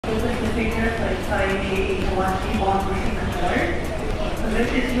passengers like signing A321 Pushback. This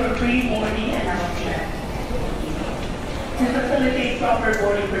is your pre-boarding announcement. To facilitate proper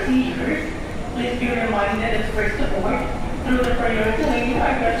boarding procedures, please be reminded that first to board through the priority lane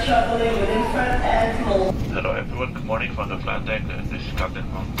are shuttling within front and slow. Hello everyone, good morning from the flight deck. This is Captain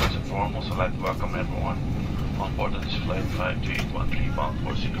Hong. First and foremost, I'd like to welcome everyone on board on this flight 53813 bound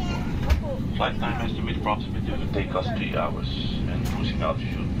for Singapore. Flight time estimate approximately will take us 3 hours and cruising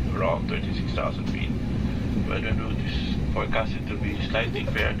altitude around 36,000 feet. Weather route is forecasted to be slightly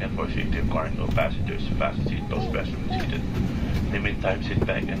fair and for safety of carrying no passengers, fasten seatbelts, best room seated. Limit time, sit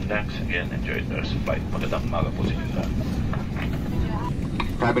back and relax. Again, enjoy the rest of the flight. Magandang umaga po sa inyo lahat.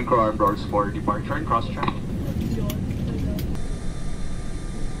 Cabin crew armed doors for departure and cross-check.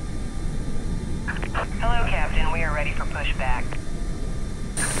 Hello, Captain. We are ready for pushback.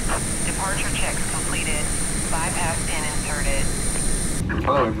 Departure checks completed. Bypass pin inserted.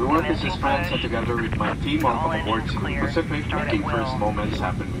 Hello everyone, this is Francis together with my team. Welcome aboard Cebu Pacific, making first moments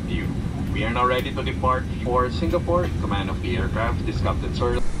happen with you. We are now ready to depart for Singapore. Command of the aircraft is Captain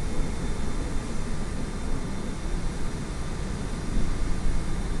Sir.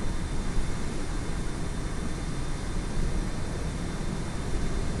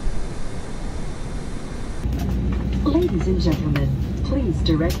 Ladies and gentlemen, please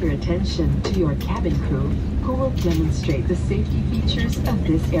direct your attention to your cabin crew who will demonstrate the safety features of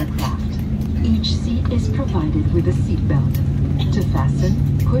this aircraft. Each seat is provided with a seat belt. To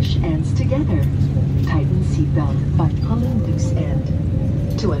fasten, push ends together. Tighten seat belt by pulling loose end.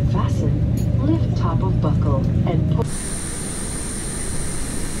 To unfasten, lift top of buckle and pull.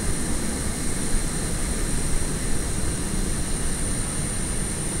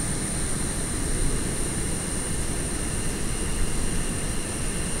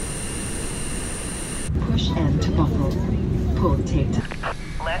 Push end to buckle. Pull tape to...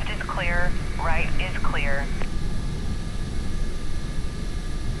 Left is clear, right is clear.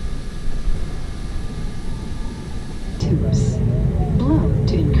 Tubes. Blow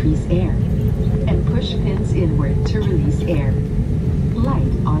to increase air. And push pins inward to release air.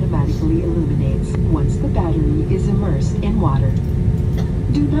 Light automatically illuminates once the battery is immersed in water.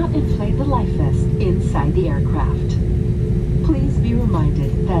 Do not inflate the life vest inside the aircraft. Please be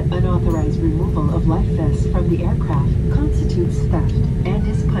reminded that unauthorized removal of life vests from the aircraft constitutes theft and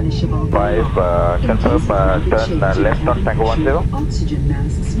is punishable by law. Confirm turn left on Tango 10. Oxygen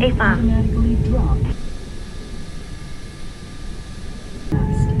masks will automatically drop.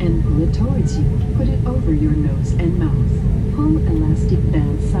 Mask and pull it towards you. Put it over your nose and mouth. Pull elastic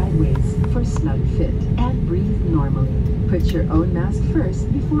band sideways for snug fit and breathe normally. Put your own mask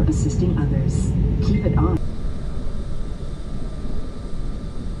first before assisting others. Keep it on.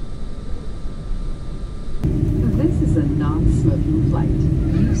 This is a non-smoking flight.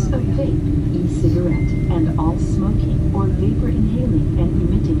 Use of vape, e-cigarette, and all smoking or vapor inhaling and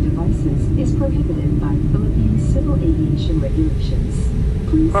emitting devices is prohibited by Philippine Civil Aviation Regulations.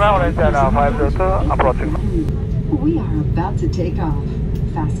 Please We are about to take off.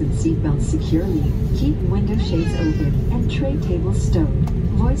 Fasten seatbelts securely. Keep window shades open and tray tables stowed.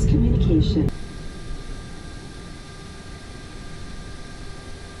 Voice communication.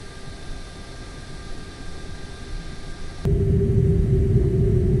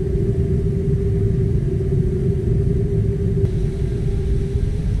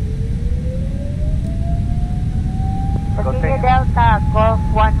 Delta, Golf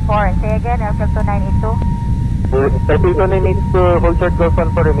 14. Say again, aircraft 2982. 3292, hold short Golf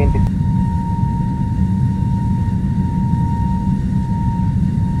 14, remain this.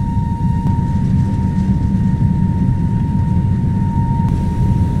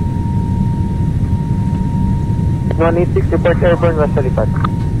 (186) report airborne West Halipad.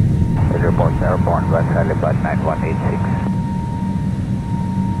 Report airborne West Halipad 9186.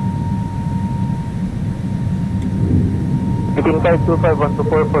 Meeting 525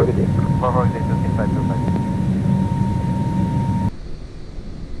 124 today. Forward 525.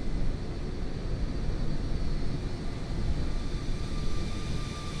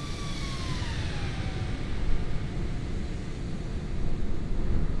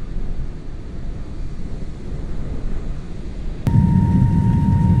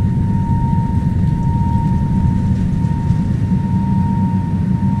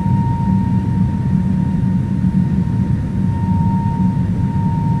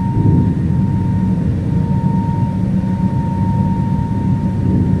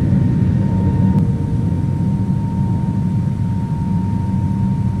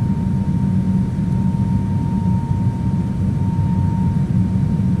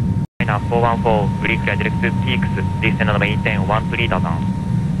 China 414, brief direct to peaks, descend on maintain 13 down.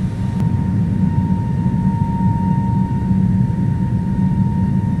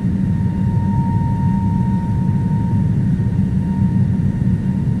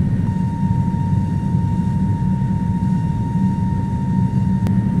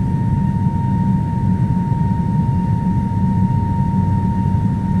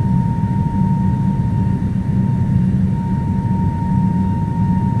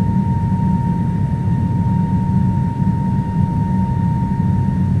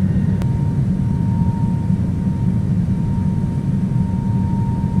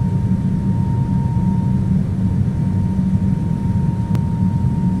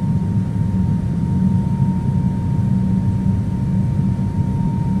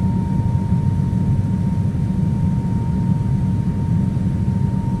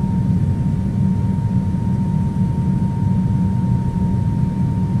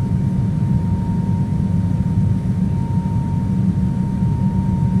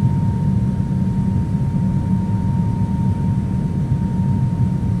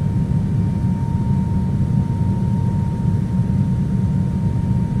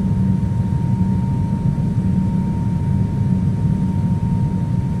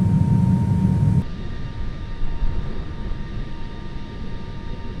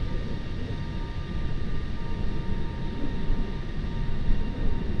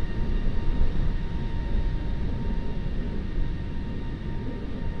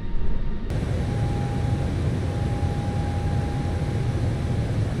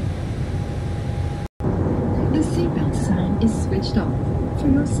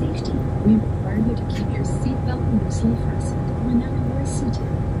 We require you to keep your seatbelt loosely fastened whenever you are seated.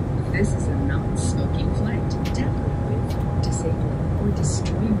 This is a non-smoking flight. Tampering with, disabling, or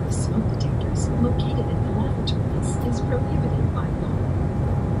destroying the smoke detectors located in the lavatories is prohibited by law.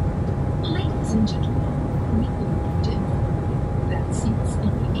 Ladies and gentlemen, we would like to inform you that seats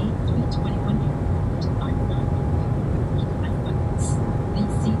in the A321 aircraft are not equipped with recline buttons.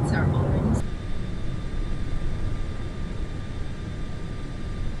 These seats are already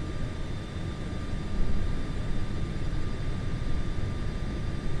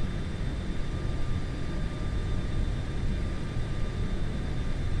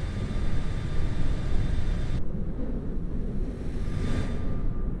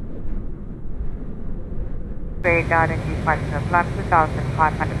Currently departure flight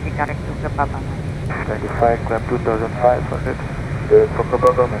 2500 regarding to Gababa. 25 climb 2500. The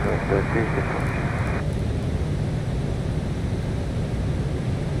Kokobaba and the 361.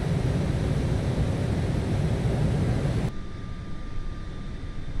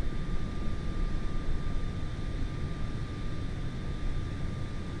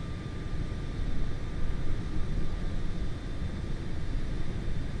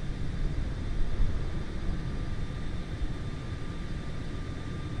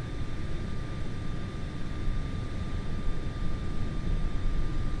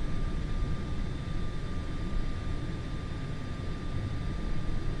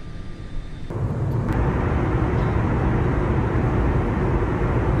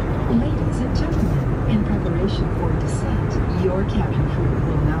 Ladies and gentlemen, in preparation for descent, your cabin crew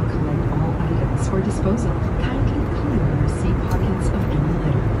will now collect all items for disposal. Kindly clear your seat pockets of any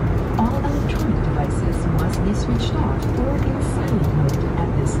litter. All electronic devices must be switched off or in silent mode at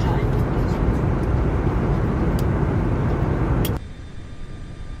this time.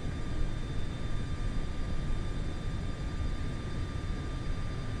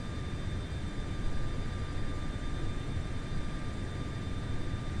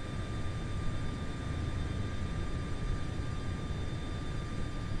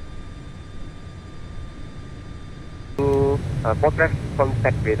 Progress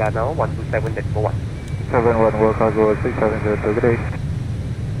contact radar now 127.1. 71 World Cargo 670 good day.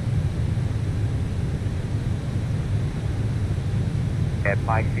 At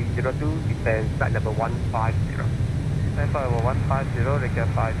 5302, descend flight number 150. Stand by 150, recap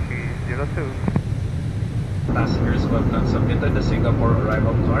 5302. Passengers who have not submitted the Singapore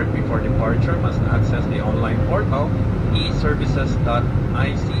arrival card before departure must access the online portal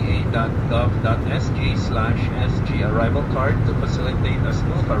eservices.ica.gov.sg/sg arrival card to facilitate a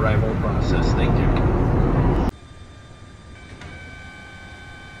smooth arrival process. Thank you.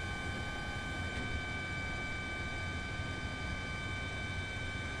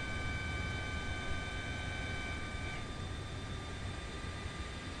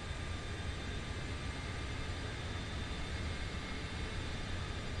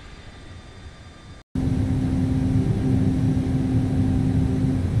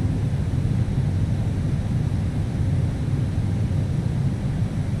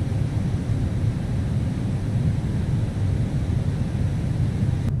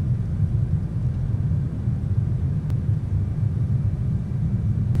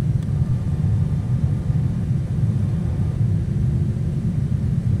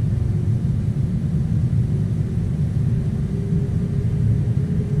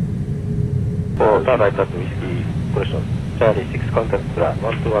 Starlight at Whiskey, Cushion, Charlie 6 contact ground,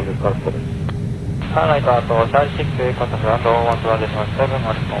 1200 confidence. Starlight at Charlie 6 contact ground,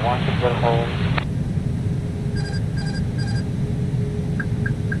 1217, 116 home.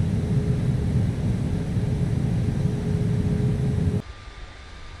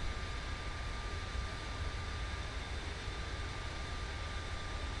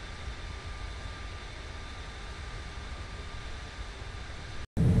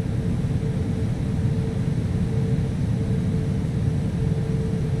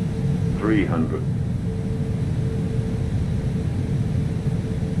 $300.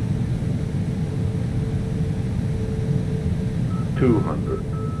 $200.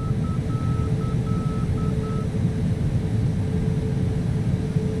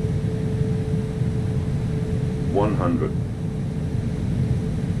 $100.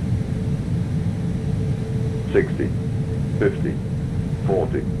 60, 50,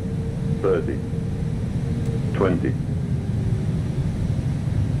 40, 30, 20.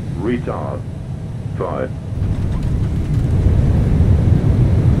 Retard 5.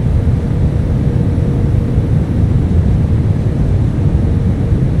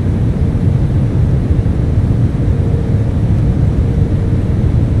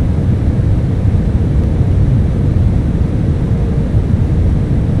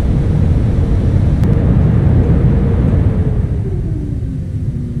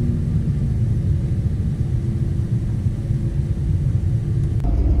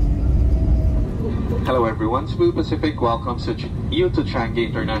 everyone. Cebu Pacific welcomes you to Changi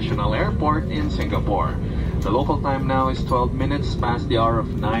International Airport in Singapore. The local time now is 12 minutes past the hour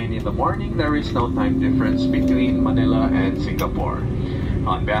of 9 in the morning. There is no time difference between Manila and Singapore.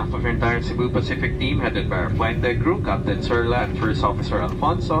 On behalf of your entire Cebu Pacific team, headed by our flight deck crew, Captain Serla and First Officer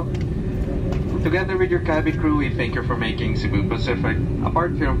Alfonso, together with your cabin crew, we thank you for making Cebu Pacific a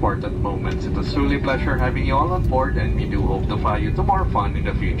part of your important moments. It was truly a pleasure having you all on board, and we do hope to fly you to more fun in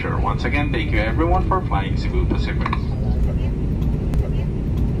the future. Once again, thank you everyone for flying Cebu Pacific.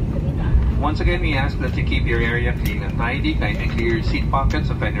 Once again, we ask that you keep your area clean and tidy. Kindly clear your seat pockets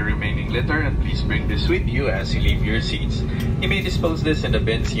of any remaining litter, and please bring this with you as you leave your seats. You may dispose this in the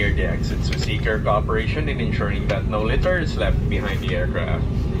bins near the exits. We seek your cooperation in ensuring that no litter is left behind the aircraft.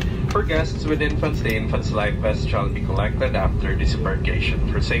 For guests with infants, the infant's life vest shall be collected after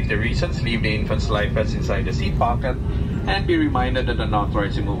disembarkation. For safety reasons, leave the infant's life vest inside the seat pocket and be reminded that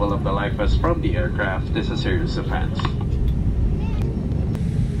unauthorized removal of the life vest from the aircraft is a serious offense.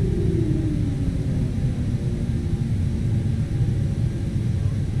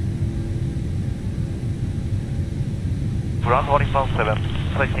 Ground warning Pulse 7,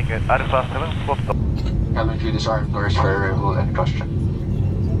 placing at Alpha 7, full stop. Cabin crew disarmed doors for arrival and caution.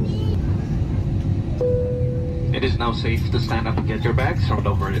 It is now safe to stand up and get your bags from the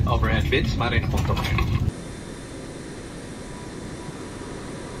overhead bins. Mari na pong tumayo.